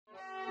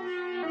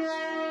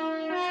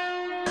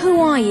Who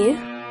are you?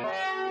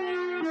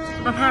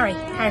 I'm Harry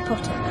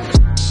Potter.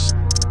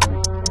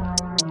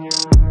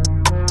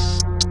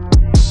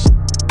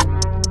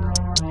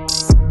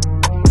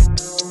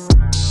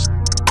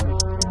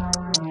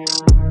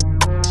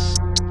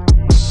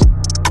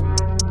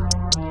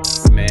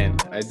 Man,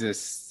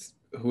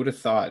 who'd have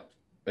thought?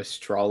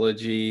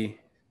 Astrology,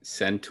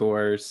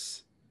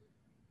 centaurs,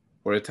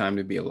 what a time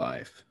to be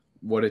alive.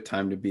 What a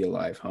time to be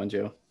alive, huh,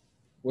 Joe?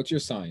 What's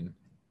your sign?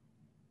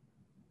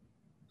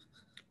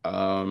 What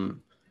Your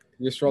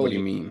do astrology.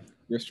 you mean? Your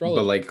But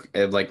astrology.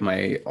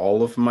 like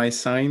all of my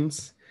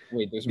signs?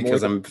 Wait, there's more.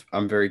 Because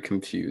I'm very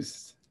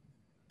confused.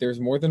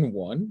 There's more than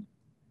one?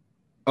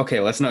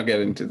 Okay, let's not get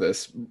into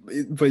this.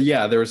 But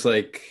yeah, there's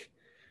like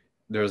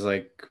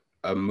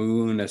a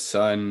moon, a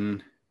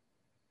sun,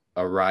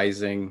 a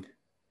rising.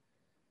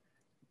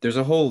 There's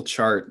a whole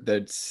chart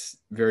that's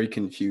very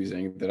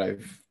confusing that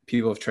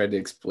people have tried to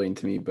explain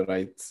to me, but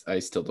I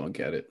still don't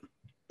get it.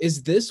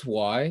 Is this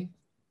why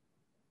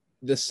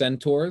the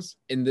centaurs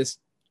in this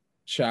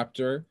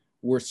chapter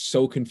were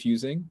so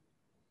confusing?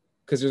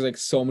 Because there's like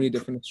so many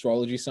different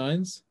astrology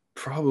signs?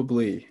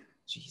 Probably.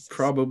 Jesus.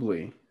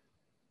 Probably.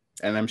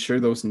 And I'm sure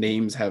those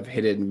names have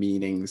hidden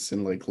meanings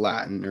in like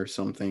Latin or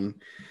something.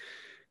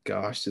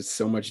 Gosh, it's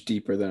so much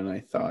deeper than I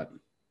thought.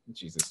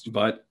 Jesus.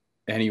 But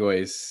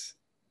anyways,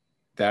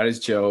 that is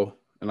Joe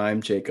and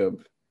I'm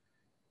Jacob.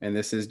 And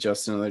this is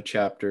just another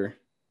chapter,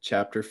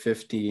 chapter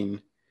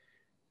 15,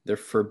 The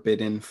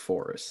Forbidden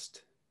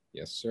Forest.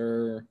 Yes,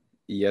 sir.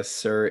 Yes,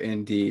 sir,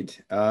 indeed.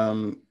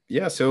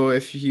 Yeah, so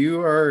if you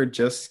are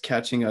just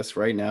catching us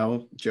right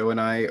now, Joe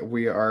and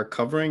we are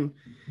covering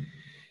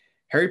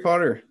Harry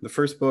Potter, the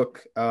first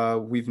book.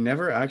 We've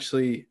never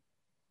actually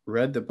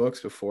read the books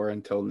before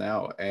until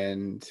now,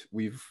 and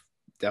we've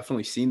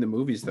definitely seen the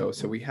movies though,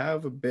 so we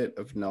have a bit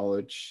of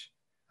knowledge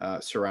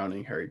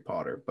surrounding Harry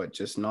Potter, but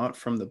just not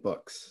from the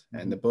books.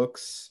 And the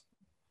books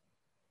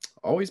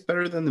always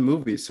better than the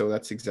movies, so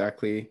that's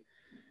exactly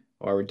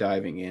why we're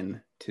diving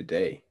in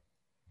today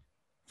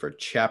for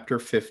chapter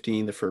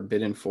 15, The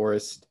Forbidden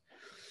Forest.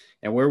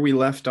 And where we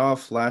left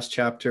off last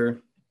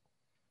chapter,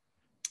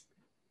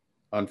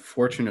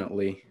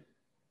 unfortunately,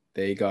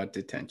 they got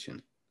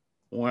detention.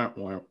 Wah,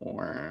 wah,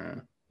 wah.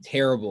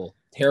 Terrible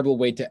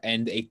way to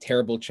end a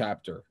terrible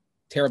chapter.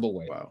 Terrible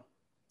way. Wow,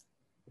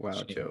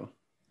 Shame. Joe.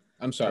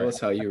 I'm sorry. Tell us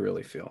how you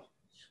really feel.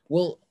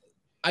 Well,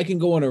 I can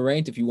go on a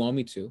rant if you want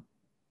me to.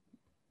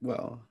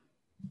 Well,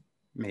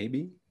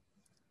 maybe.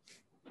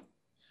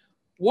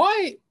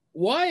 Why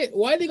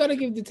they gotta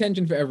give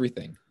detention for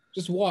everything?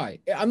 Just why?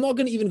 I'm not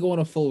gonna even go on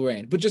a full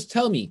rant, but just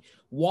tell me,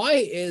 why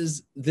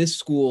is this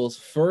school's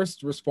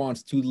first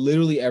response to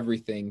literally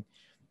everything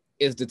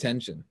is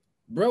detention?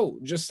 Bro,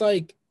 just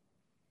like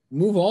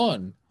move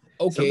on.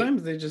 Okay.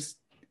 Sometimes they just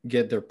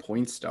get their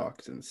points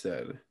docked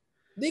instead.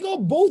 They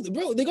got both,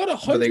 bro. They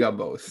got But they got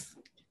both.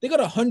 They got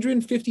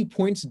 150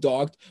 points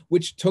docked,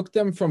 which took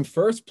them from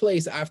first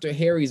place after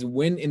Harry's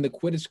win in the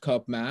Quidditch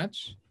Cup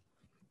match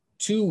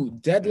to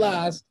dead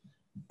last,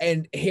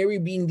 and Harry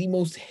being the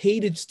most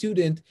hated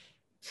student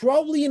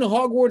probably in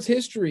Hogwarts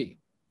history.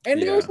 And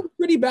there were some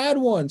pretty bad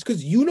ones,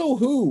 because you know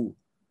who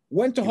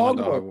went to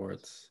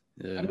Hogwarts.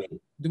 Yeah. I mean,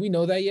 do we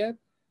know that yet?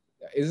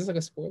 Is this like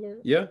a spoiler?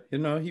 Yeah,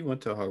 he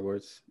went to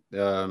Hogwarts.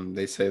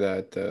 They say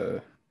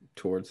that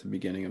towards the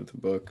beginning of the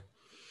book.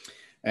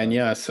 And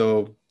yeah,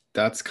 so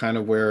that's kind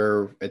of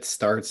where it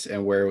starts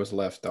and where it was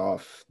left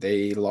off.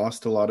 They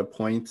lost a lot of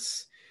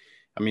points.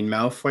 I mean,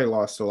 Malfoy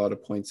lost a lot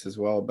of points as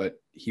well,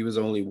 but he was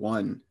only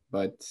one.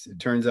 But it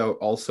turns out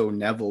also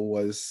Neville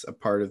was a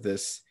part of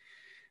this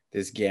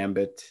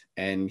gambit,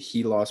 and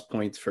he lost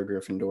points for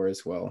Gryffindor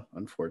as well,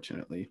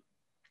 unfortunately.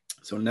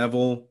 So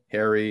Neville,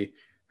 Harry,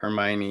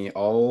 Hermione,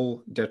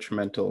 all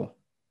detrimental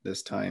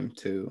this time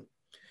to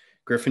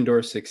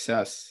Gryffindor's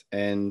success.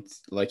 And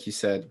like you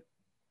said,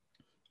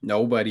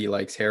 nobody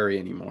likes Harry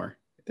anymore.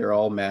 They're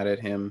all mad at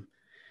him.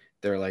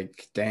 They're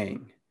like,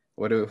 dang,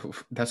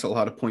 that's a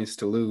lot of points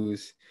to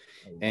lose.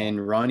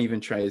 And Ron even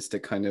tries to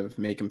kind of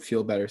make him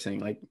feel better,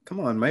 saying like,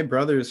 come on, my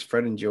brothers,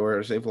 Fred and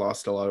George, they've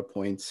lost a lot of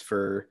points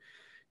for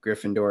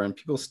Gryffindor and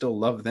people still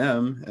love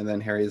them. And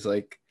then Harry's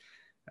like,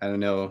 I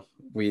don't know,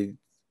 we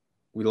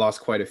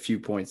lost quite a few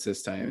points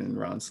this time. And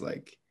Ron's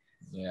like,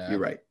 you're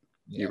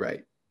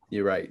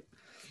right.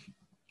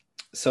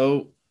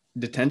 So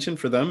detention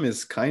for them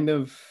is kind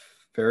of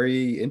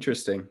very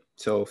interesting.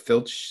 So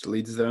Filch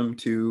leads them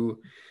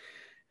to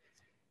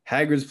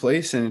Hagrid's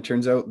place, and it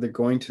turns out they're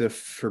going to the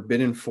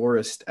Forbidden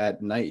Forest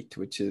at night,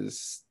 which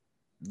is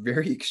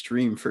very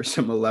extreme for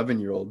some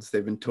 11-year-olds.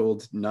 They've been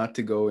told not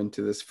to go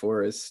into this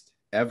forest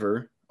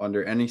ever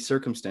under any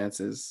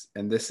circumstances,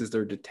 and this is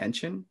their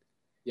detention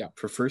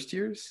for first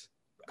years.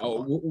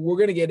 We're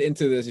going to get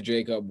into this,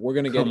 Jacob. We're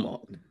going to get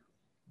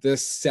the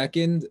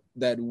second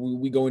that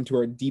we go into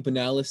our deep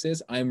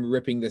analysis. I'm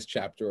ripping this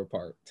chapter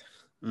apart.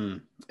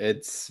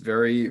 It's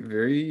very,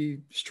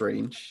 very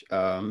strange,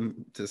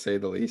 to say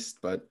the least.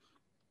 But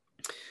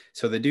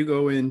so they do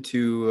go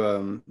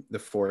into the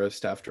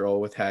forest after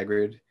all with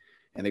Hagrid,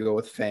 and they go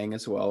with Fang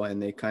as well,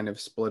 and they kind of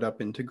split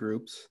up into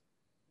groups.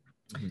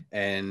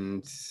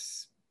 And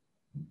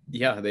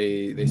yeah,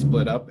 they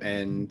split up,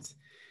 and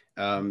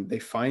they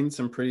find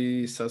some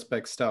pretty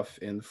suspect stuff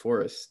in the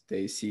forest.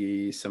 They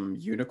see some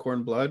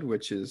unicorn blood,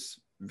 which is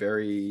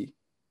very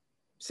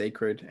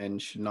sacred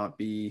and should not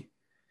be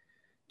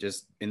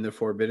just in the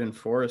forbidden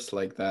forest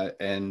like that.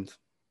 And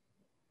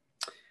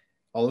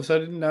all of a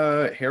sudden,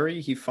 Harry,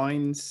 he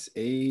finds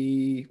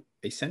a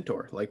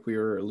centaur, like we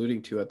were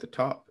alluding to at the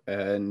top,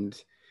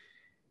 and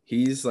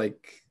he's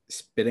like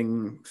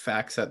spitting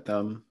facts at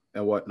them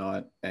and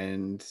whatnot.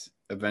 And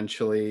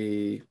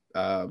eventually,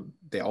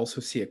 they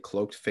also see a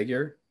cloaked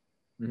figure,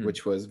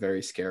 which was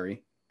very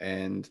scary.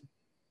 And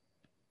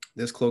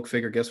this cloaked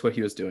figure, guess what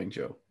he was doing,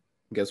 Joe?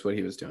 Guess what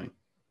he was doing?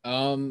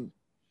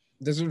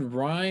 Does it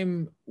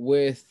rhyme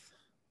with?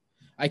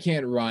 I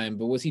can't rhyme,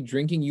 but was he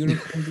drinking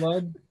unicorn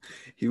blood?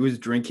 He was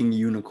drinking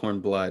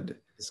unicorn blood.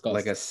 Disgusting.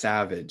 Like a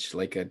savage,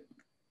 like a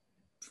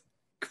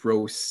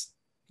gross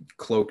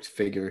cloaked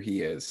figure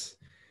he is.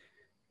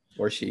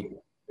 Or she.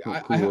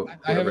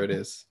 Whoever it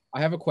is.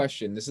 I have a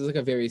question. This is like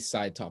a very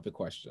side topic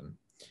question.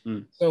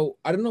 So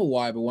I don't know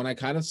why, but when I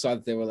kind of saw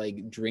that they were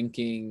like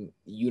drinking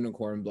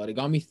unicorn blood, it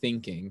got me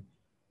thinking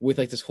with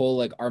like this whole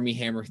like Army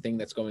Hammer thing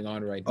that's going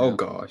on right now. Oh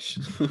gosh.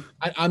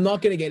 I'm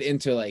not gonna get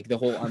into like the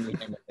whole Army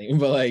Hammer thing,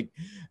 but like,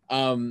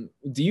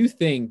 do you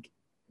think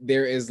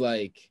there is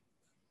like,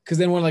 because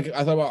then when like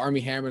I thought about Army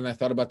Hammer and I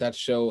thought about that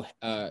show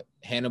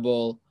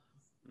Hannibal,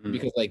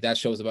 because like that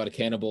show is about a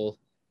cannibal.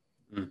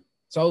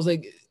 So I was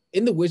like,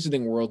 in the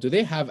wizarding world, do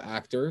they have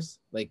actors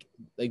like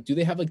do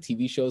they have like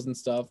TV shows and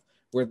stuff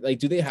where like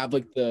do they have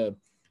like the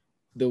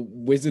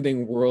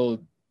wizarding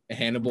world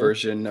Hannibal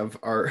version of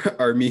our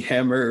Army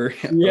Hammer or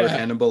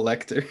Hannibal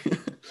Lecter?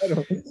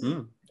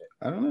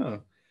 I don't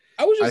know.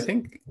 I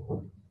think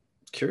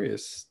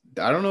curious.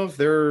 I don't know if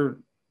they're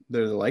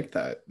like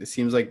that. It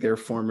seems like their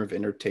form of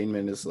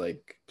entertainment is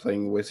like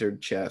playing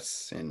wizard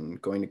chess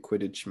and going to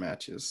Quidditch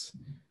matches.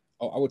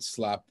 Oh, I would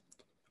slap.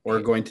 Or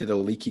going to the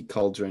Leaky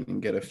Cauldron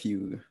and get a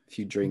few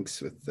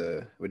drinks with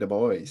the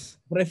boys.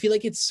 But I feel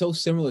like it's so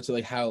similar to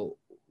like how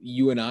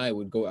you and I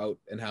would go out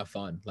and have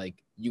fun.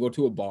 Like you go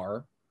to a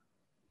bar,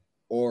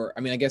 or I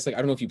mean, I guess like I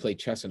don't know if you play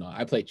chess or not.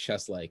 I play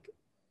chess like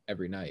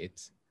every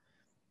night.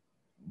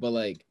 But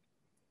like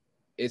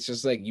it's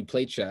just like you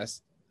play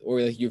chess or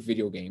like your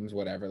video games,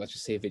 whatever. Let's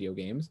just say video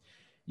games.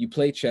 You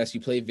play chess,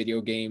 you play video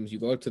games, you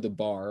go out to the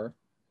bar,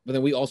 but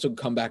then we also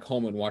come back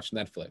home and watch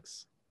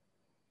Netflix.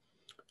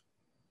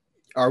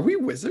 Are we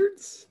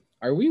wizards?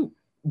 Are we?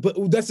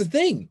 But that's the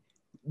thing.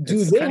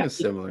 It's kind of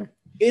similar.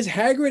 Is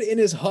Hagrid in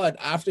his hut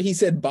after he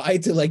said bye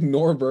to like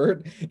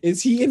Norbert?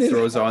 Is he in his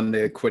throws hut? On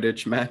the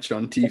Quidditch match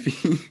on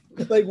TV?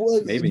 Like,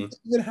 well, maybe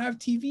even have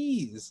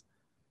TVs.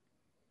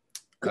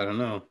 I don't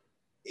know.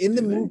 In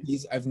the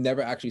movies, I've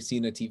never actually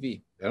seen a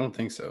TV. I don't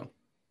think so.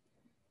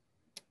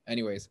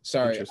 Anyways,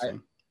 sorry,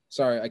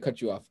 I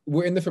cut you off.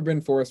 We're in the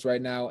Forbidden Forest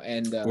right now,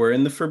 and we're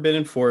in the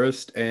Forbidden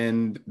Forest,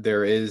 and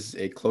there is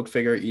a cloaked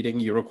figure eating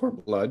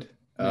unicorn blood,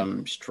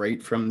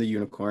 straight from the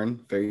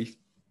unicorn. Very,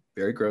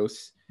 very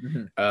gross.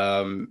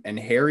 And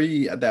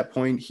Harry, at that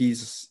point,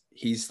 he's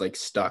like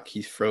stuck.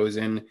 He's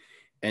frozen,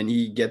 and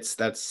he gets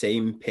that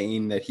same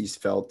pain that he's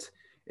felt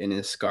in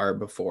his scar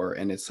before,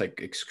 and it's like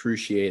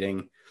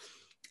excruciating.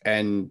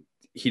 And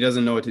he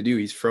doesn't know what to do.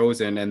 He's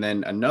frozen, and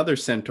then another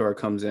centaur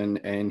comes in,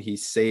 and he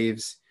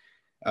saves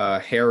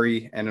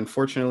Harry. And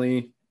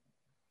unfortunately,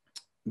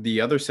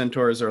 the other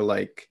centaurs are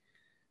like,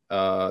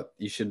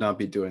 you should not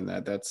be doing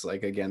that. That's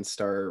like against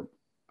our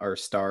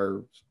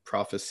star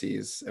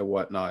prophecies and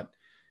whatnot.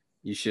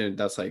 You should.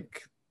 That's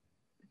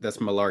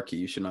malarkey.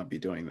 You should not be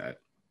doing that.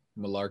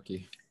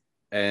 Malarkey.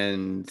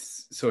 And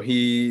so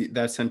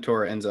that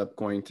centaur ends up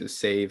going to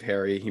save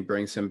Harry. He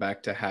brings him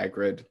back to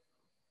Hagrid.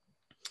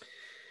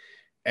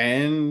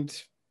 And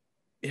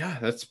yeah,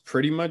 that's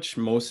pretty much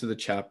most of the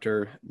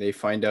chapter. They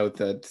find out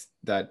the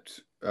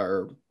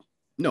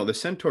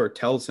centaur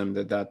tells him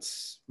that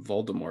that's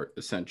Voldemort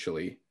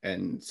essentially.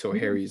 And so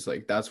Harry's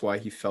like, that's why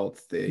he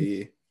felt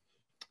the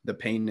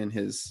pain in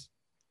his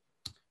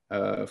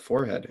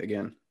forehead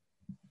again.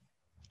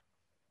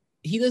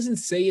 He doesn't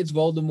say it's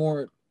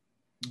Voldemort,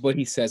 but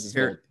he says it's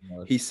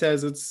Voldemort. He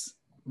says it's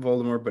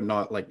Voldemort, but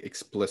not like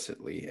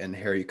explicitly. And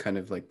Harry kind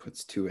of like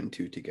puts two and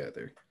two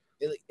together.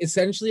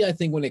 Essentially, I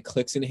think when it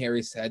clicks in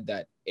Harry's head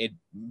that it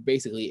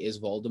basically is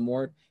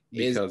Voldemort,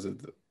 because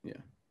of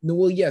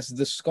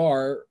the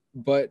scar.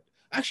 But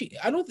actually,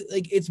 I don't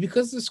like it's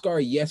because of the scar,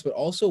 yes, but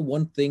also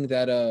one thing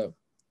that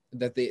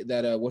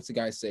what's the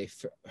guy say?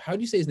 How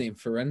do you say his name?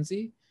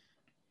 Ferenzi?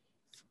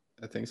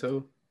 I think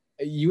so.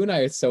 You and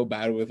I are so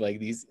bad with like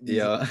these.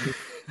 Yeah.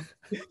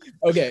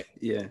 Okay.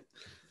 Yeah.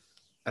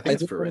 I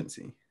think it's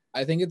Ferenzi.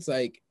 I think it's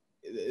like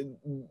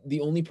the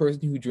only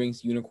person who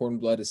drinks unicorn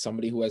blood is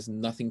somebody who has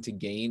nothing to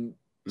gain,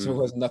 so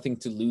who has nothing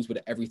to lose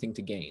but everything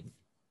to gain.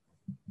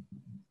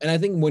 And I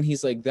think when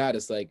he's like that,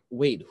 it's like,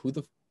 wait,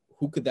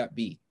 who could that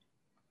be?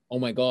 Oh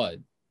my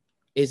God,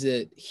 is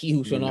it he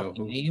who shall not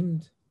be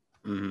named?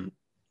 Mm-hmm.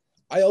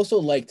 I also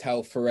liked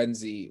how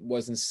Ferenzi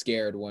wasn't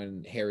scared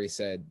when Harry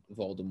said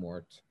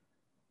Voldemort.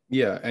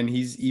 Yeah, and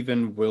he's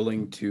even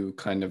willing to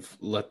kind of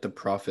let the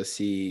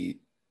prophecy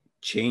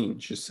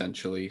change,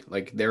 essentially.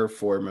 Like their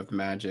form of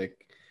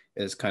magic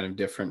is kind of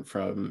different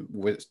from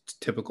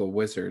typical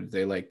wizards.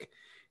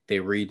 They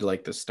read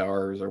like the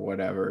stars or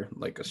whatever,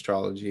 like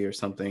astrology or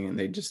something, and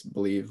they just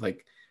believe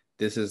like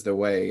this is the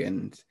way.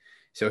 And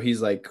so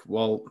he's like,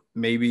 well,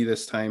 maybe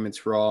this time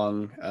it's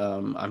wrong.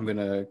 I'm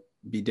gonna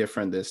be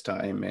different this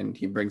time, and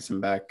he brings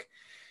him back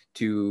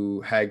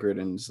to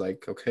Hagrid and is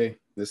like, okay,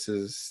 this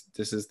is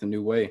the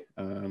new way.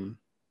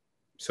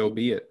 So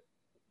be it.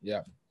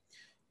 Yeah.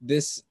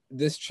 This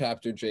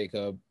chapter,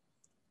 Jacob,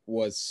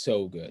 was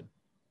so good.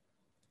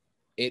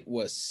 It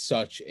was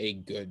such a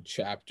good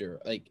chapter.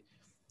 Like,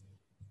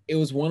 it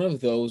was one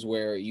of those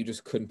where you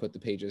just couldn't put the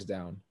pages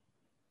down.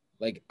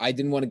 Like, I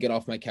didn't want to get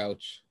off my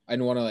couch. I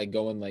didn't want to like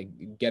go and like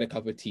get a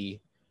cup of tea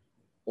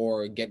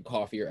or get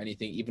coffee or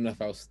anything, even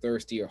if I was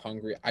thirsty or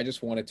hungry. I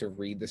just wanted to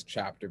read this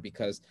chapter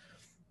because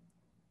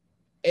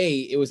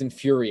it was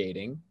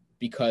infuriating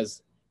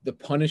because the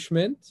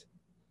punishment.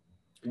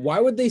 Why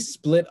would they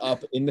split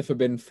up in the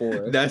Forbidden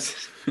Forest?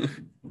 That's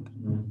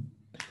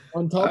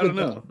On top I don't of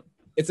know. that,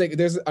 it's like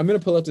I'm gonna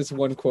pull up this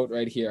one quote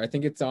right here. I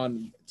think it's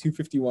on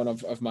 251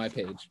 of my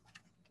page.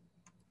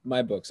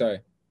 My book, sorry.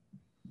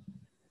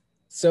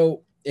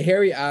 So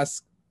Harry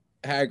asks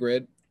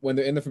Hagrid when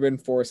they're in the Forbidden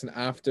Forest and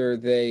after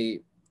they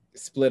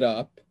split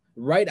up,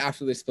 right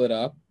after they split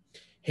up,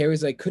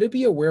 Harry's like, could it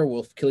be a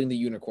werewolf killing the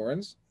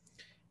unicorns?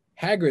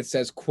 Hagrid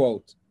says,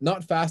 quote,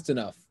 not fast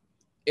enough.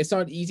 It's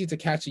not easy to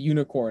catch a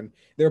unicorn.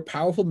 They're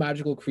powerful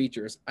magical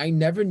creatures. I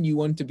never knew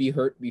one to be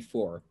hurt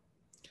before.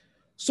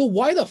 So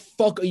why the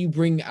fuck are you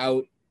bringing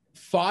out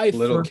five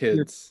Little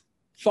kids?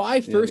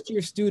 first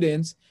year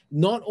students?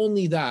 Not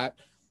only that,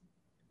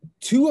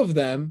 two of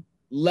them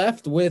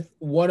left with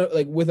one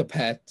like with a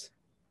pet,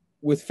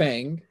 with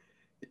Fangs.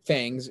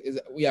 Fang.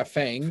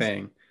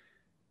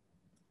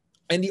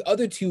 And the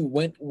other two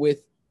went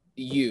with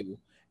you.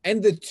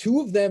 And the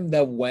two of them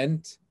that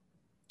went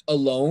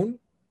alone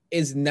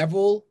is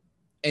Neville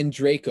and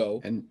Draco.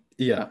 And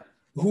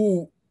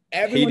who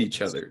hate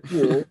each other.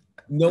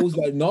 Knows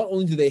that not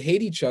only do they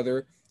hate each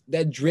other,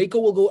 that Draco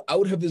will go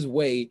out of his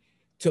way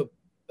to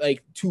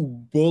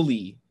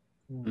bully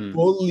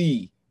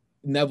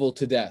Neville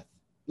to death.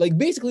 Like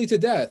basically to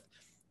death.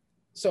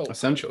 So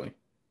essentially.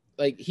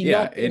 Like he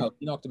knocked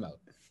him out.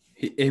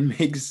 It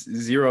makes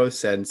zero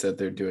sense that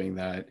they're doing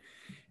that.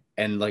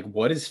 And like,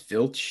 what is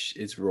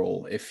Filch's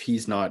role if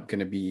he's not going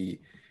to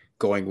be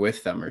going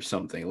with them or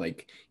something?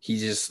 Like,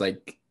 he's just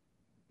like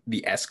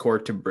the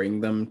escort to bring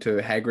them to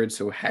Hagrid,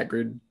 so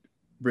Hagrid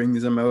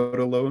brings them out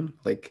alone.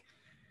 Like,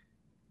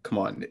 come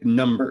on,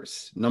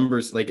 numbers.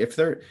 Like, if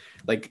they're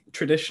like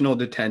traditional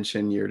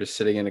detention, you're just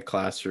sitting in a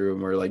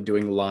classroom or like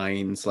doing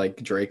lines.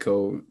 Like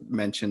Draco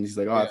mentioned, he's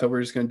like, I thought we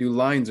were just going to do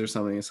lines or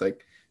something. It's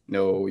like,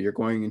 no, you're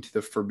going into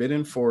the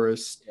Forbidden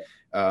Forest.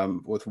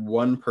 With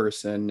one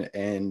person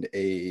and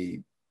a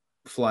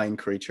flying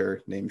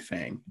creature named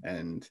Fang,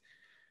 and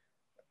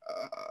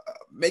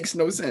makes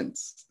no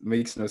sense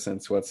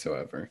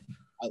whatsoever.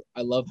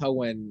 I love how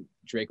when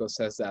Draco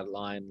says that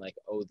line, like,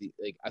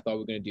 I thought we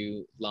were gonna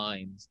do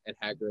lines, and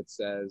Hagrid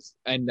says,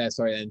 and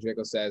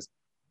Draco says,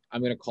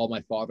 I'm gonna call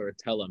my father and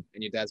tell him,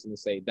 and your dad's gonna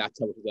say, that's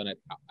how it's done at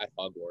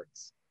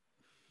Hogwarts.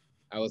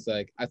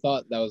 I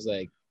thought that was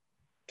like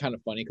kind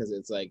of funny because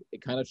it's like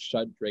it kind of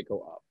shut Draco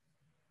up.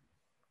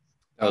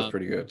 That was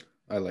pretty good.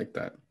 I like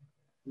that.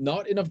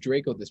 Not enough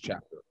Draco this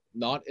chapter.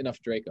 Not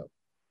enough Draco.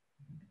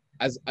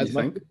 As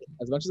much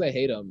as I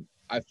hate him,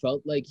 I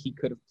felt like he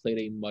could have played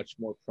a much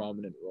more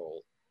prominent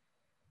role.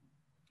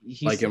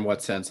 Like in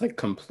what sense? Like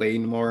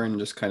complain more and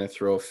just kind of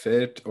throw a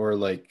fit, or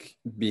like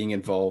being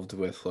involved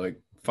with like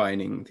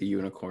finding the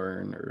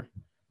unicorn, or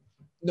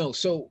no.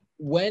 So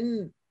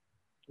when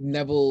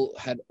Neville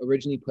had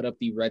originally put up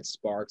the red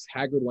sparks,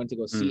 Hagrid went to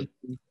go see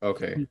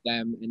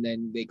them, and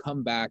then they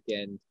come back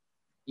and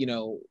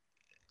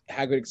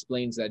Hagrid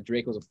explains that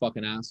Draco's a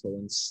fucking asshole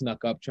and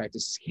snuck up, tried to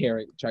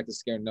scare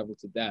Neville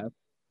to death.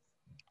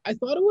 I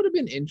thought it would have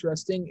been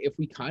interesting if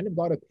we kind of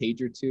got a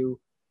page or two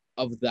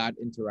of that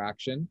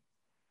interaction.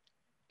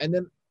 And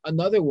then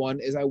another one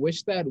is I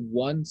wish that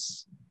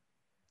once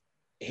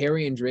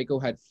Harry and Draco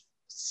had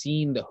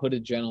seen the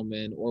hooded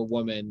gentleman or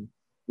woman,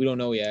 we don't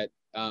know yet,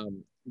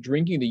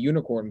 drinking the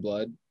unicorn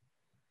blood,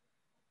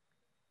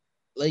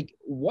 like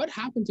what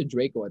happened to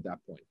Draco at that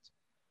point?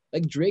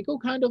 Like Draco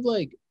kind of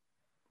like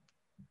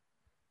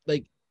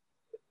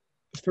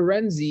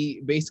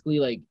Ferenzi basically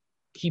like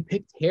he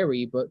picked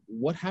Harry, but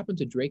what happened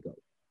to Draco?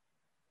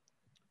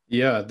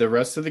 Yeah, the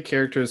rest of the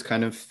characters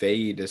kind of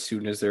fade as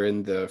soon as they're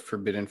in the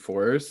Forbidden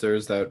Forest.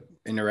 There's that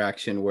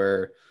interaction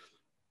where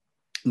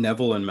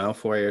Neville and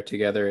Malfoy are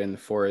together in the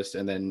forest,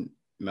 and then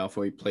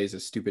Malfoy plays a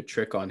stupid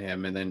trick on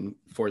him and then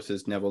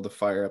forces Neville to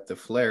fire up the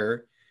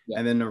flare. Yeah.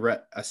 And then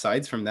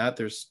aside from that,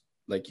 there's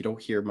like, you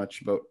don't hear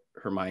much about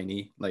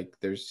Hermione. Like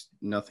there's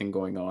nothing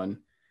going on.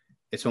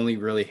 It's only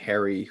really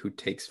Harry who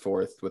takes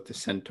forth with the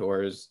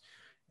centaurs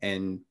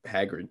and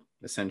Hagrid,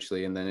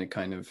 essentially. And then it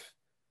kind of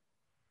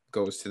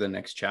goes to the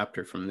next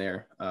chapter from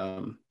there.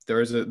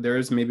 there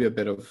is maybe a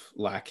bit of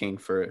lacking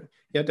for,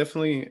 yeah,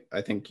 definitely.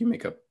 I think you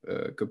make up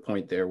a good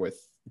point there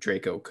with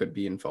Draco could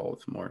be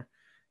involved more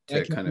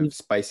And to kind of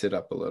spice it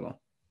up a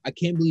little. I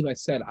can't believe I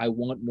said I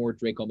want more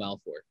Draco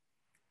Malfoy.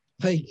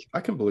 Like, I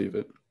can believe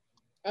it.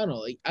 I don't know,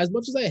 like as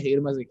much as I hate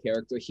him as a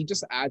character, he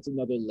just adds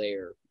another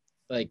layer.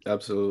 Like,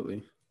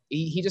 Absolutely.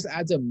 he just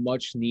adds a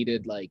much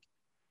needed like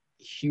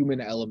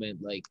human element.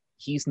 Like,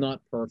 he's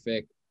not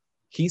perfect.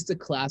 He's the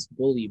class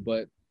bully,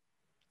 but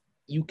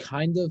you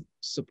kind of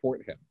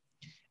support him.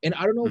 And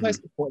I don't know if I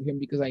support him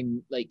because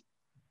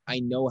I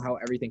know how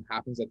everything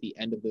happens at the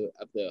end of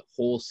the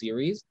whole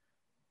series.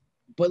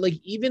 But like,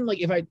 even like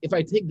if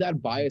I take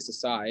that bias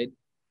aside,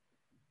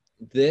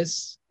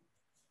 this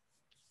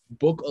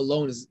book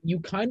alone is, you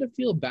kind of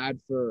feel bad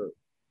for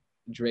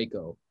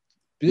Draco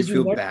You because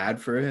feel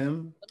bad for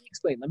him?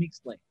 Let me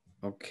explain.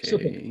 Okay. So,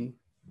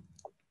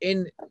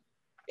 in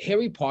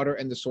Harry Potter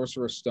and the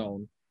Sorcerer's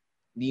Stone,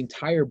 the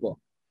entire book,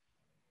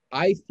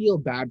 I feel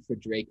bad for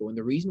Draco. And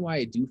the reason why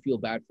I do feel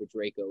bad for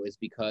Draco is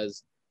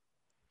because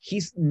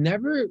he's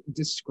never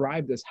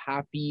described as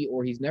happy,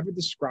 or he's never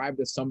described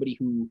as somebody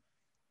who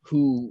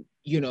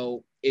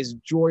is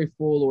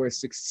joyful or is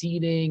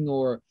succeeding,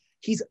 or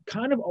he's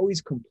kind of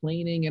always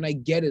complaining. And I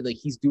get it, like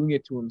he's doing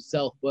it to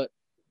himself, but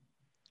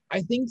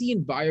I think the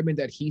environment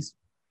that he's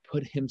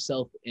put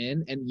himself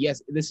in, and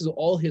yes, this is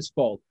all his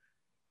fault.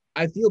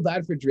 I feel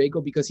bad for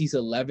Draco because he's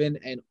 11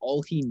 and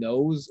all he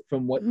knows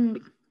from what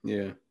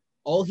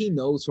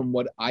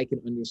I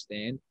can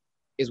understand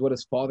is what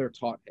his father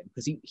taught him,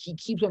 because he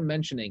keeps on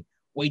mentioning,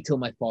 wait till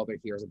my father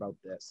hears about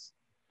this.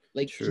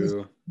 Like,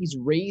 he's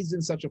raised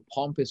in such a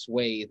pompous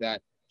way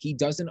that he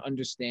doesn't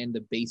understand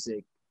the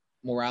basic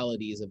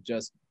moralities of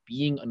just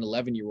being an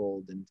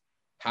 11-year-old and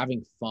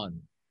having fun.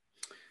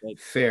 Like,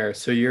 fair.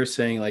 So you're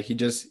saying like he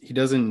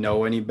doesn't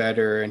know any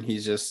better, and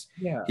he's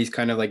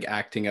kind of like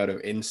acting out of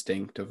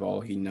instinct of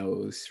all he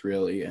knows,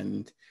 really.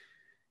 And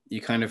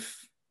you kind of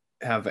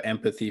have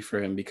empathy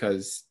for him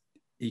because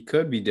he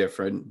could be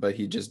different, but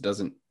he just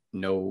doesn't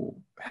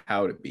know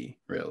how to be,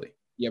 really.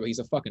 Yeah, but he's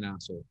a fucking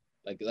asshole.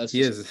 Like, that's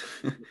he is.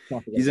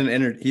 He's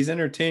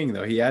entertaining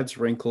though. He adds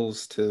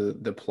wrinkles to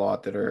the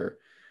plot that are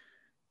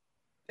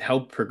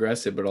help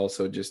progress it, but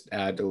also just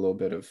add a little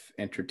bit of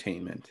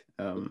entertainment.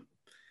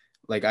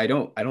 Like I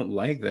don't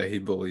like that he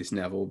bullies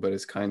Neville, but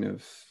it's kind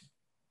of,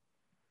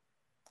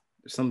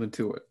 there's something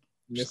to it.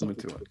 There's something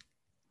to it.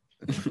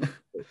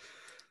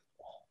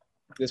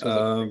 This was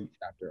a great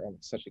chapter. Oh,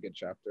 such a good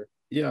chapter.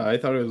 Yeah, I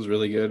thought it was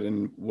really good.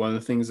 And one of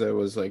the things that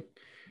was like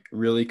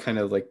really kind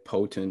of like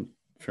potent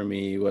for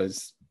me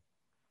was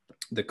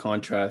the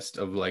contrast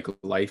of like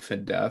life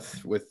and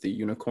death with the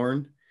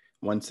unicorn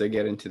once they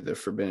get into the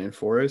Forbidden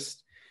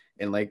Forest.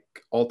 And like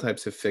all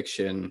types of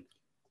fiction,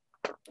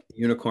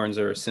 unicorns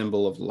are a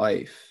symbol of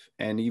life.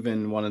 And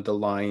even one of the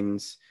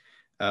lines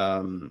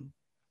that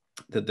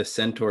the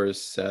Centaurs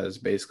says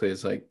basically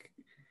is like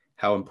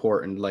how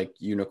important like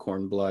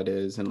unicorn blood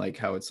is, and like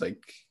how it's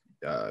like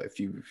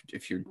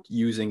if you're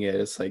using it,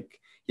 it's like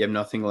you have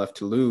nothing left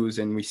to lose.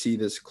 And we see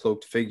this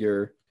cloaked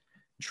figure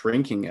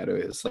drinking at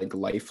it. It's like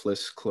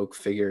lifeless cloaked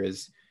figure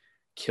has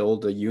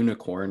killed a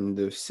unicorn,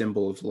 the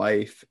symbol of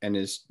life, and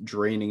is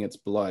draining its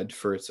blood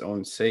for its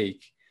own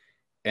sake.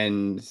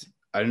 And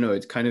I don't know,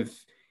 it's kind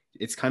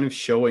of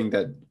showing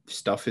that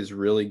stuff is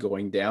really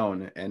going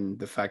down. And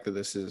the fact that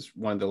this is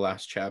one of the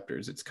last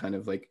chapters, it's kind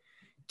of like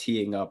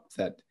teeing up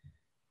that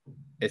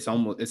it's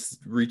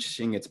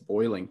reaching its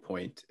boiling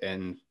point.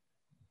 And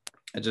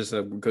it's just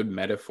a good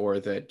metaphor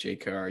that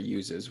JKR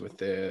uses with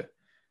the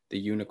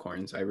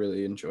unicorns. I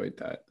really enjoyed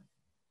that.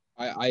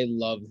 I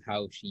love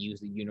how she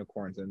used the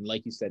unicorns, and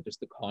like you said, just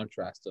the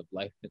contrast of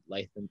life and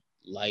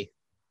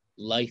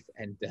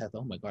death.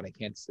 Oh my god, I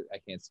can't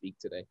speak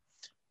today.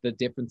 The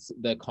difference,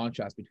 the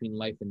contrast between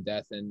life and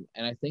death. And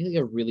I think like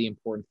a really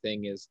important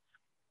thing is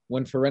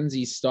when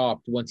Ferenzi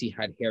stopped, once he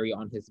had Harry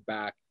on his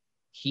back,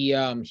 he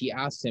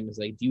asked him, is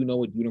like, do you know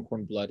what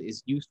unicorn blood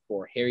is used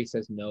for? Harry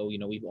says, no,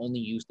 we've only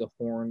used the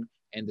horn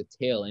and the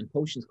tail in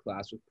potions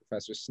class with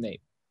Professor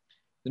Snape.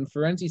 Then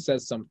Ferenzi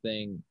says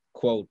something,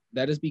 quote,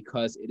 that is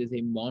because it is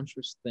a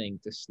monstrous thing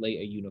to slay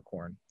a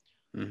unicorn.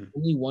 Mm-hmm.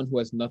 Only one who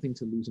has nothing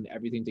to lose and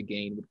everything to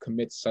gain would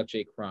commit such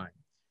a crime.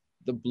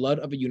 The blood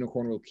of a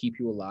unicorn will keep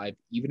you alive,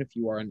 even if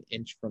you are an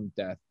inch from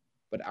death,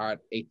 but at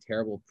a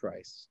terrible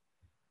price.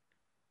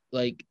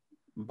 Like,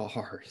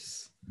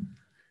 bars.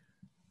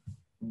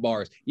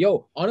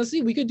 Yo,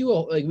 honestly, we could do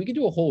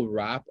a whole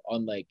rap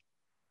on like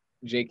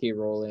J.K.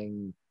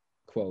 Rowling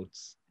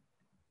quotes.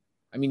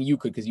 I mean, you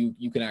could, because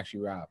you can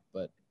actually rap,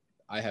 but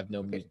I have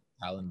no music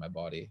talent in my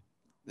body.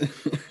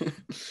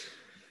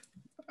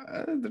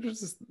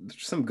 There's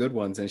some good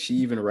ones, and she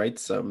even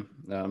writes some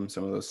of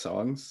those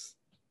songs.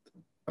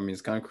 I mean,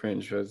 it's kind of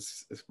cringe, but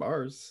it's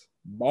bars.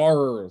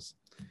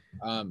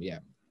 Yeah.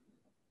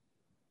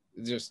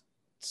 Just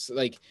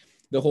like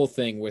the whole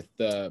thing with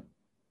the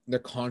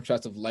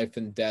contrast of life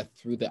and death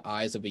through the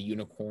eyes of a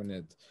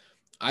unicorn.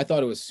 I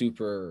thought it was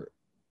super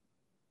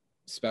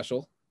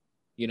special,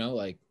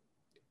 like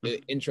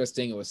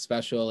interesting. It was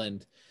special,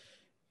 and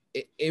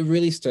it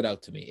really stood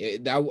out to me.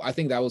 I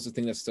think that was the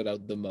thing that stood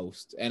out the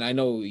most. And I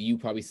know you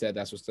probably said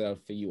that's what stood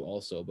out for you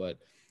also, but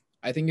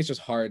I think it's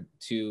just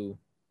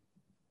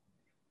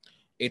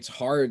it's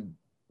hard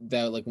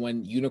that like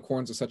when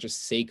unicorns are such a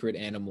sacred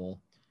animal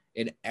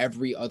in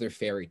every other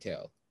fairy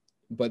tale,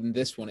 but in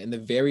this one, in the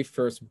very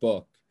first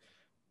book,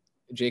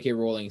 J.K.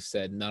 Rowling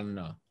said,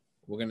 no,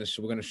 we're gonna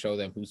show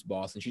them who's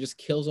boss, and she just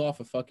kills off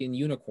a fucking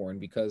unicorn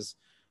because,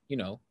 you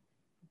know,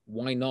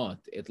 why not?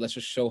 Let's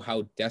just show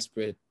how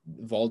desperate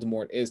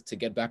Voldemort is to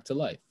get back to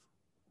life.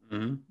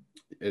 Mm-hmm.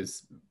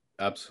 Is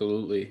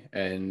absolutely,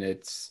 and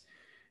it's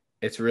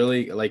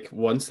really like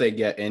once they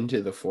get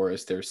into the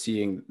forest, they're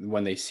seeing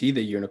when they see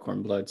the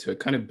unicorn blood, so it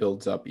kind of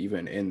builds up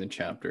even in the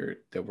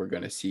chapter that we're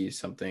going to see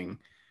something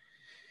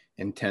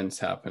intense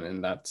happen,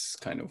 and that's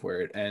kind of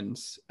where it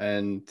ends.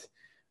 And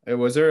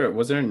was there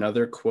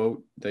another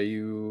quote that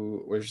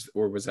you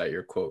or was that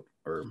your quote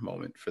or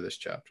moment for this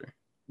chapter?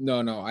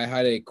 No, I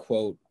had a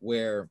quote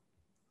where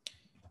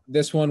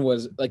this one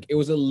was like, it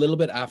was a little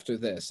bit after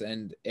this,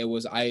 and it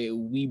was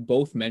we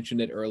both mentioned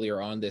it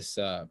earlier on this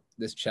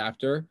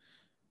chapter,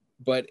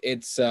 but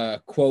it's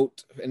a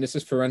quote, and this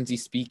is Firenze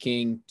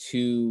speaking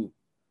to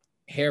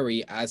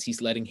Harry as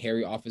he's letting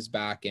Harry off his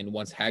back, and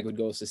once Hagrid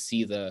goes to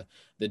see the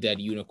dead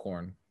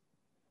unicorn.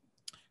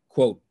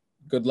 Quote,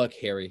 "Good luck,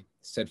 Harry,"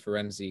 said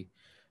Firenze.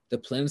 "The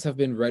plans have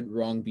been read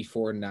wrong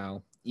before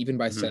now, even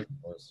by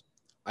centaurs.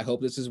 I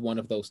hope this is one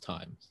of those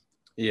times."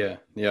 Yeah,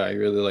 I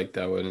really like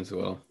that one as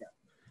well.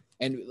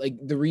 And like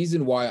the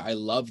reason why I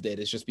loved it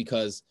is just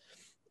because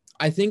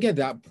I think at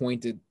that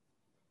point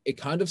it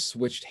kind of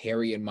switched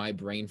Harry in my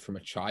brain from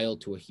a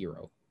child to a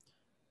hero.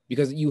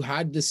 Because you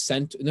had this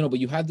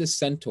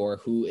centaur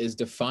who is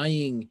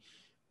defying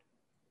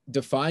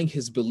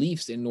his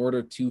beliefs in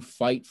order to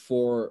fight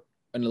for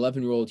an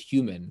 11-year-old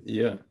human.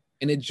 Yeah.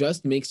 And it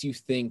just makes you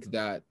think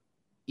that,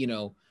 you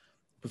know,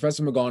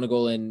 Professor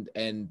McGonagall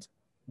and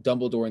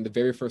Dumbledore in the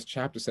very first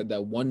chapter said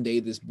that one day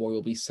this boy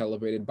will be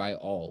celebrated by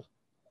all.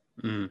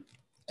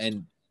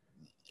 And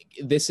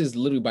this is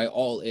literally by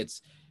all.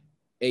 It's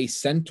a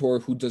centaur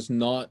who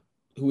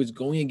is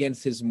going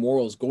against his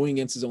morals, going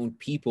against his own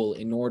people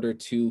in order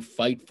to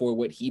fight for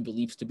what he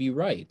believes to be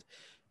right.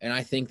 And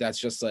I think that's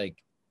just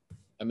like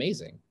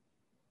amazing.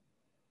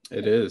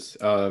 It is.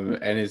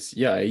 And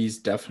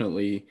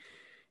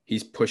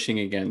he's pushing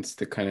against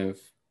the kind of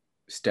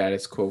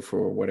status quo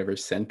for whatever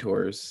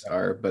centaurs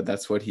are, but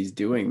that's what he's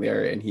doing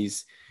there. And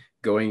he's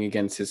going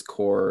against his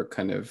core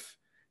kind of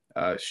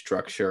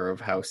structure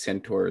of how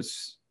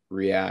centaurs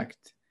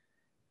react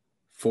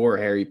for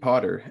Harry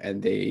Potter.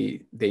 And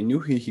they knew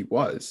who he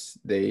was.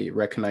 They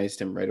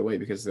recognized him right away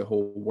because the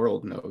whole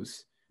world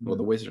knows, well,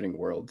 the wizarding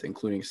world,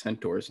 including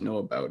centaurs, know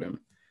about him.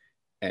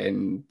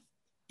 And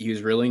he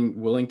was really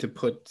willing to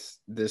put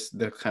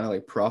the kind of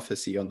like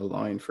prophecy on the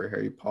line for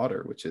Harry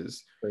Potter, which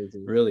is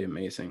really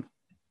amazing.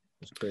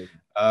 It's great.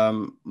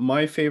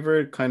 My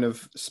favorite kind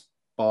of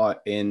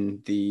spot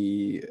in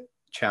the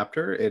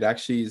chapter, it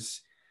actually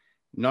is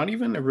not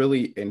even a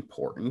really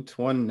important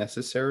one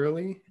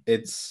necessarily.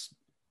 It's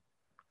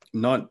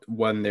not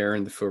when they're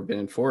in the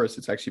Forbidden Forest.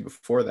 It's actually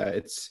before that.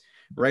 It's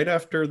right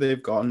after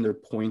they've gotten their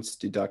points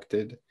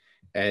deducted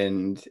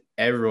and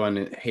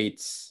everyone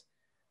hates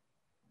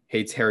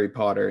Harry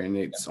Potter. And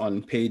it's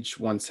on page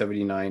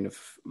 179 of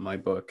my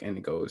book. And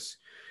it goes,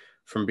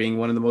 "From being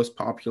one of the most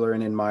popular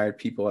and admired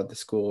people at the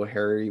school,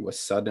 Harry was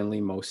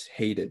suddenly most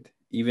hated.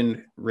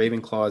 Even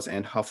Ravenclaws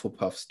and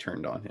Hufflepuffs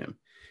turned on him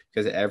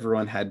because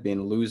everyone had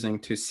been longing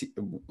to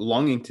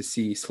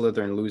see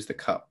Slytherin lose the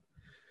cup.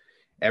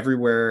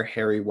 Everywhere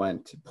Harry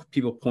went,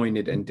 people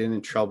pointed and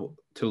didn't trouble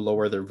to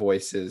lower their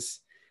voices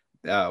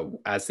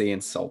as they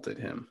insulted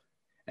him."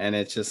 And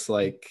it's just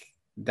like,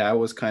 that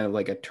was kind of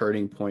like a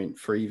turning point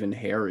for even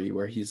Harry,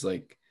 where he's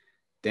like,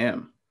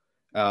 damn,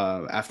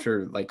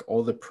 after like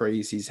all the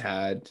praise he's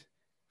had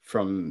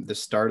from the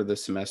start of the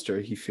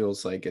semester, he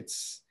feels like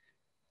it's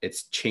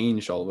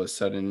changed all of a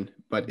sudden,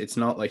 but it's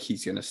not like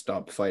he's going to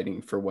stop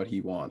fighting for what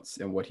he wants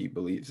and what he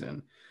believes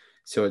in.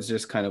 So it's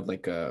just kind of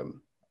like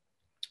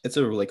it's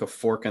like a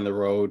fork in the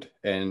road,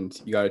 and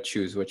you got to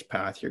choose which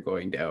path you're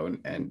going down.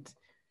 And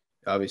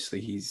obviously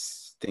he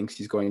thinks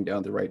he's going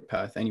down the right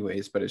path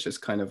anyways, but it's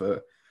just kind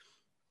of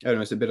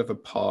it's a bit of a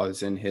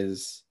pause in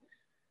his,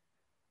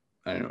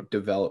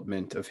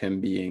 development of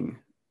him being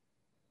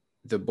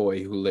the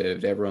boy who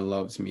lived, everyone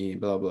loves me,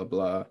 blah, blah,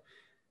 blah.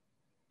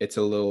 It's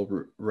a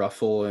little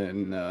ruffle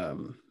in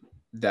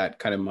that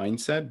kind of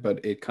mindset,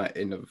 but it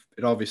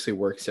obviously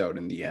works out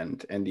in the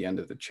end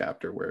of the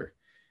chapter, where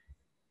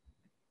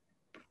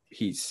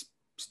he's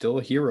still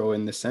a hero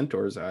in the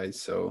centaur's eyes.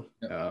 So,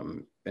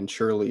 and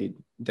surely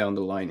down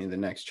the line in the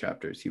next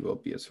chapters, he will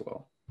be as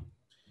well.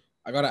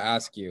 I got to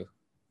ask you,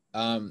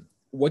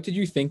 what did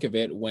you think of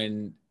it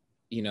when,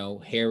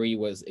 Harry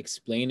was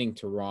explaining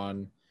to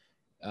Ron,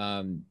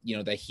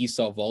 that he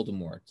saw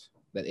Voldemort,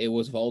 that it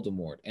was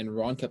Voldemort, and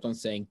Ron kept on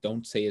saying,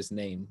 "Don't say his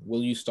name.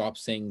 Will you stop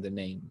saying the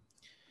name?"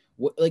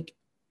 What, like,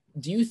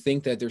 do you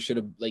think that there should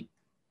have,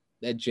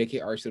 that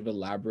JKR should have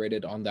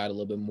elaborated on that a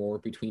little bit more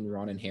between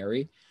Ron and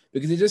Harry?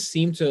 because it just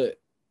seemed to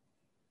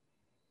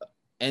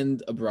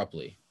end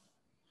abruptly.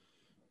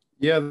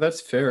 Yeah,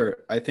 that's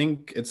fair. I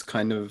think it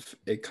kind of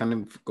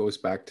goes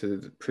back to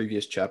the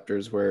previous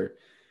chapters where,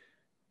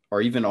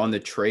 or even on the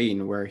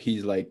train where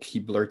he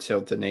blurts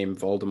out the name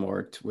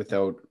Voldemort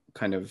without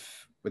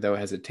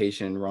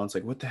hesitation. Ron's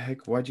like, "What the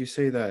heck? Why'd you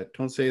say that?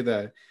 Don't say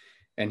that."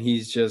 And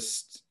he's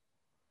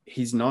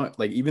not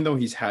like, even though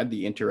he's had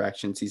the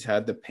interactions, he's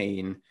had the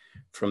pain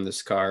from the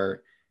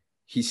scar,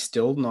 he's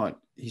still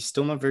not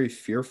very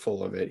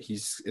fearful of it.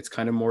 It's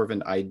kind of more of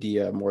an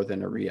idea more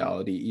than a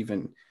reality,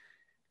 even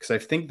because I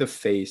think the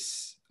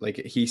face, like,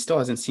 he still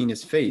hasn't seen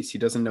his face. He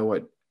doesn't know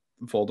what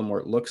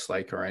Voldemort looks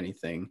like or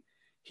anything.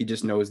 He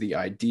just knows the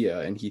idea,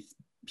 and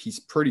he's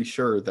pretty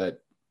sure that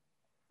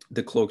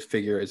the cloaked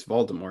figure is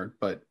Voldemort,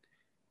 but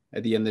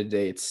at the end of the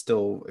day, it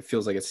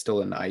feels like it's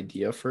still an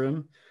idea for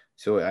him.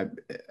 So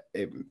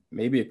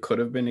maybe it could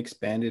have been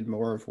expanded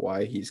more of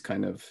why he's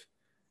kind of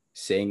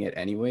saying it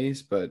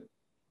anyways, but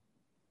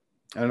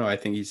I don't know. I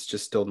think he's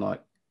just still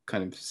not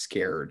kind of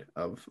scared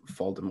of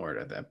Voldemort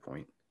at that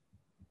point.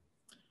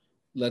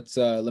 Let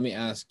me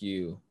ask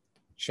you,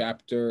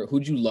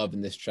 who'd you love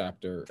in this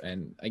chapter?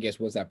 And I guess,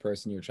 was that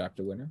person your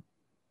chapter winner?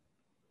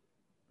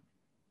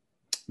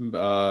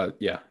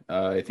 Yeah,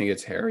 I think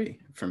it's Harry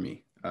for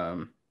me.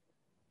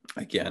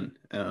 Again,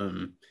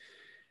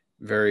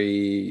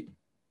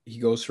 he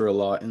goes through a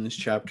lot in this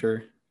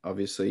chapter.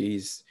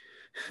 Obviously,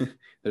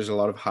 there's a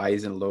lot of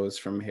highs and lows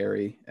from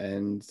Harry,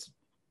 and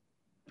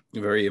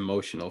very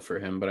emotional for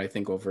him. But I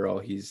think overall,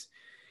 he's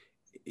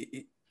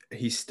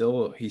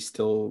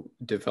still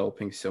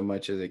developing so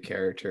much as a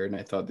character, and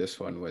I thought this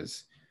one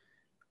was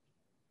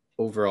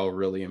overall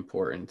really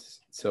important.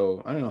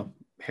 So I don't know.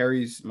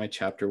 Harry's my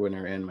chapter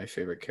winner and my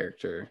favorite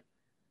character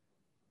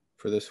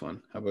for this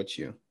one. How about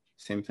you?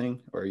 Same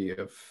thing, or you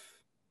have?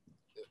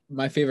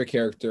 My favorite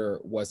character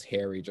was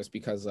Harry, just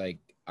because, like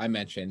I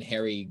mentioned,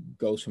 Harry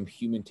goes from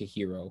human to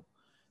hero,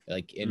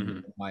 like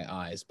in my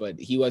eyes. But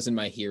he wasn't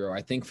my hero.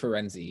 I think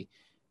Ferenzi,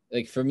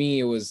 like for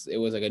me, it was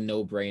like a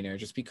no-brainer,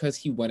 just because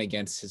he went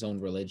against his own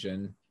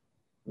religion,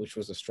 which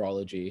was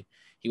astrology.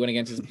 He went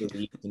against his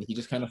beliefs, and he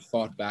just kind of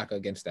fought back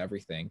against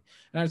everything.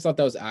 And I just thought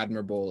that was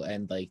admirable.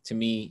 And like, to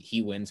me,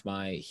 he wins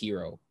my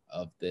hero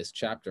of this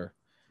chapter.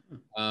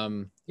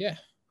 Yeah.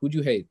 Who'd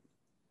you hate?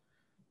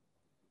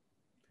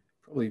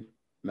 Probably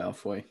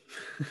Malfoy.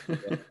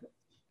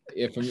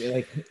 Yeah, for me,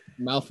 like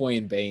Malfoy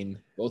and Bane,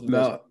 both of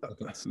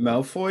those.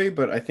 Malfoy,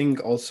 but I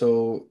think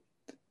also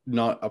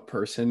not a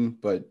person,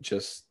 but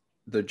just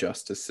the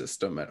justice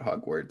system at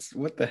Hogwarts.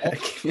 What the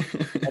heck?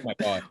 Oh my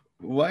god!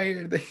 Why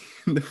are they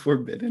in the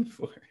Forbidden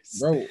Forest,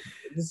 bro?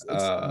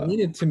 Explain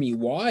it to me.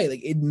 Why?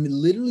 Like, it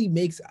literally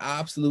makes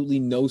absolutely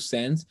no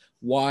sense.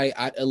 Why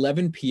at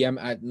 11 p.m.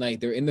 at night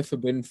they're in the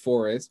Forbidden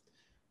Forest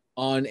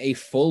on a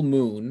full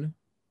moon,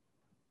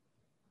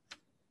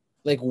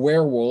 like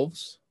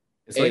werewolves?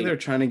 It's like they're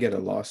trying to get a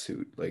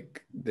lawsuit,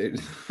 like they.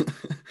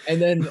 And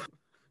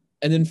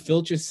then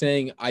Filch is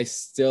saying, "I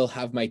still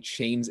have my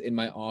chains in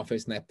my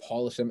office, and I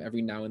polish them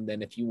every now and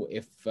then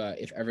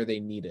if ever they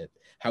need it.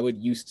 How it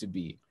used to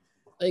be."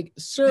 Like,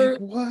 sir,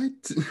 like,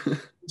 what?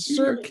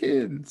 Sir,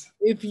 kids.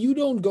 If you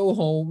don't go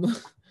home,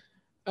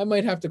 I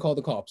might have to call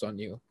the cops on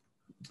you.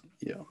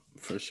 Yeah,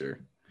 for sure.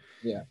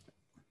 Yeah.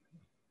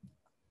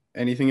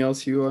 Anything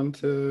else you want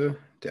to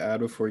add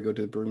before we go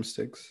to the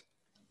broomsticks?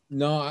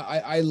 No,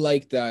 I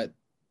like that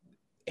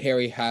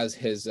Harry has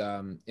his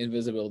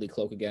invisibility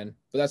cloak again,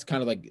 but that's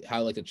kind of like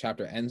how like the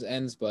chapter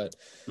ends. But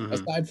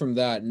aside from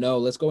that, no,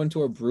 let's go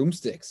into our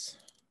broomsticks.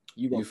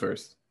 You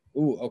first.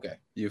 Ooh, okay.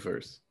 You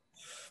first.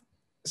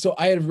 So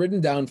I had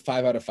written down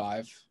 5 out of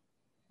 5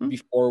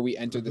 before we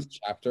entered this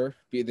chapter,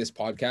 this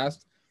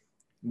podcast.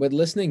 But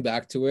listening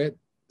back to it,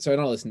 sorry,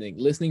 not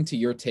listening to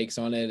your takes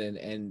on it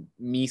and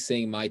me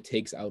saying my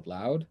takes out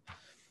loud,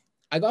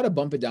 I got to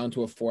bump it down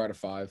to a 4 out of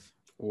 5.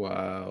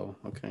 Wow.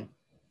 Okay.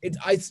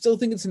 I still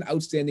think it's an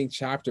outstanding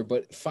chapter,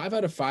 but 5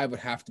 out of 5 would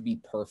have to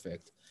be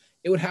perfect.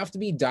 It would have to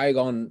be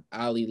Diagon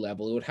Alley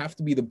level. It would have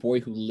to be The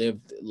Boy Who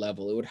Lived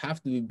level. It would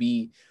have to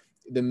be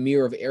the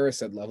Mirror of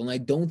Erised level. And I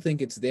don't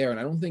think it's there. And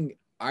I don't think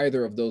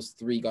either of those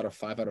three got a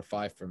 5 out of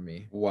 5 from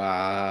me.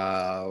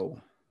 Wow.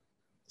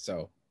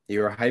 So you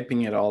were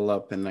hyping it all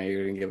up, and now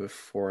you're gonna give it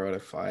 4 out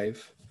of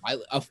 5.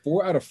 A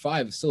 4 out of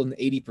 5 is still an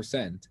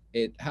 80%.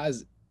 It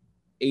has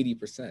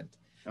 80%.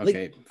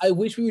 Okay. Like, I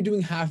wish we were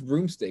doing half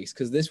broomsticks,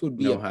 because this would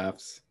be no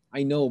halves.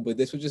 I know, but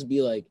this would just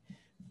be like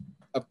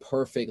a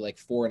perfect like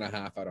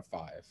 4.5 out of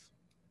 5.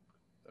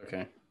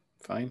 Okay,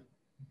 fine.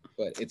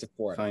 But it's a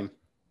 4. Fine.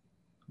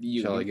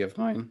 Shall I give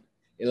mine?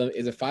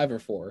 Is it 5 or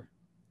 4?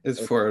 It's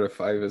 4 out of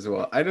 5 as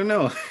well. I don't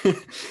know.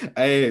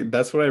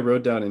 That's what I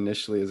wrote down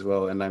initially as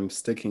well, and I'm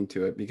sticking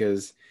to it,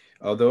 because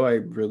although I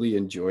really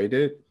enjoyed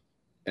it,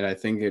 and I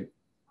think it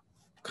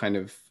kind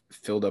of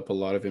filled up a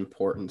lot of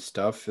important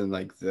stuff, and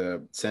like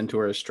the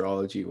Centaur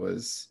astrology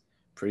was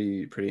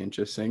pretty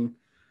interesting.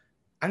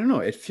 I don't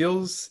know. It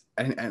feels,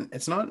 and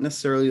it's not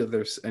necessarily that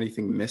there's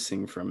anything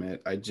missing from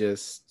it. I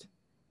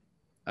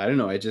don't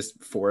know.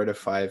 4 out of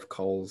 5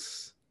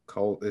 calls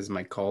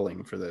my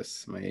calling for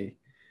this. I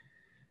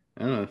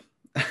don't know.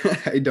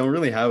 I don't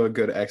really have a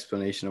good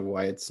explanation of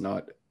why it's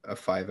not a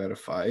 5 out of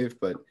 5,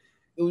 but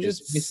it was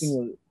just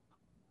missing.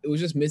 It was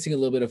just missing a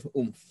little bit of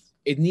oomph.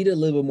 It needed a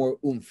little bit more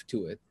oomph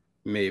to it.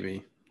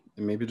 Maybe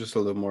just a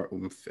little more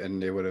oomph,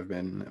 and it would have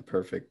been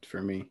perfect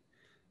for me.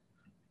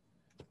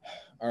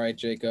 All right,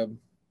 Jacob.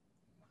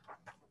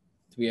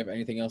 Do we have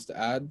anything else to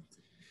add?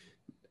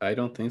 I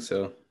don't think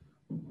so.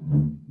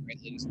 Right,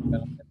 ladies and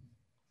gentlemen.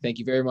 Thank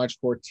you very much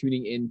for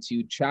tuning in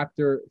to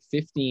Chapter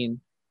 15,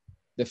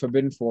 The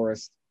Forbidden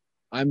Forest.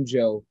 I'm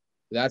Joe.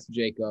 That's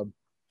Jacob.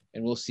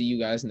 And we'll see you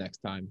guys next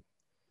time.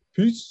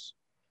 Peace.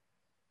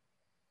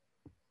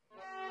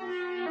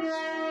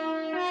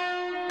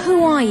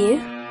 Who are you?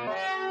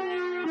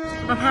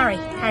 I'm Harry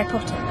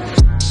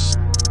Potter.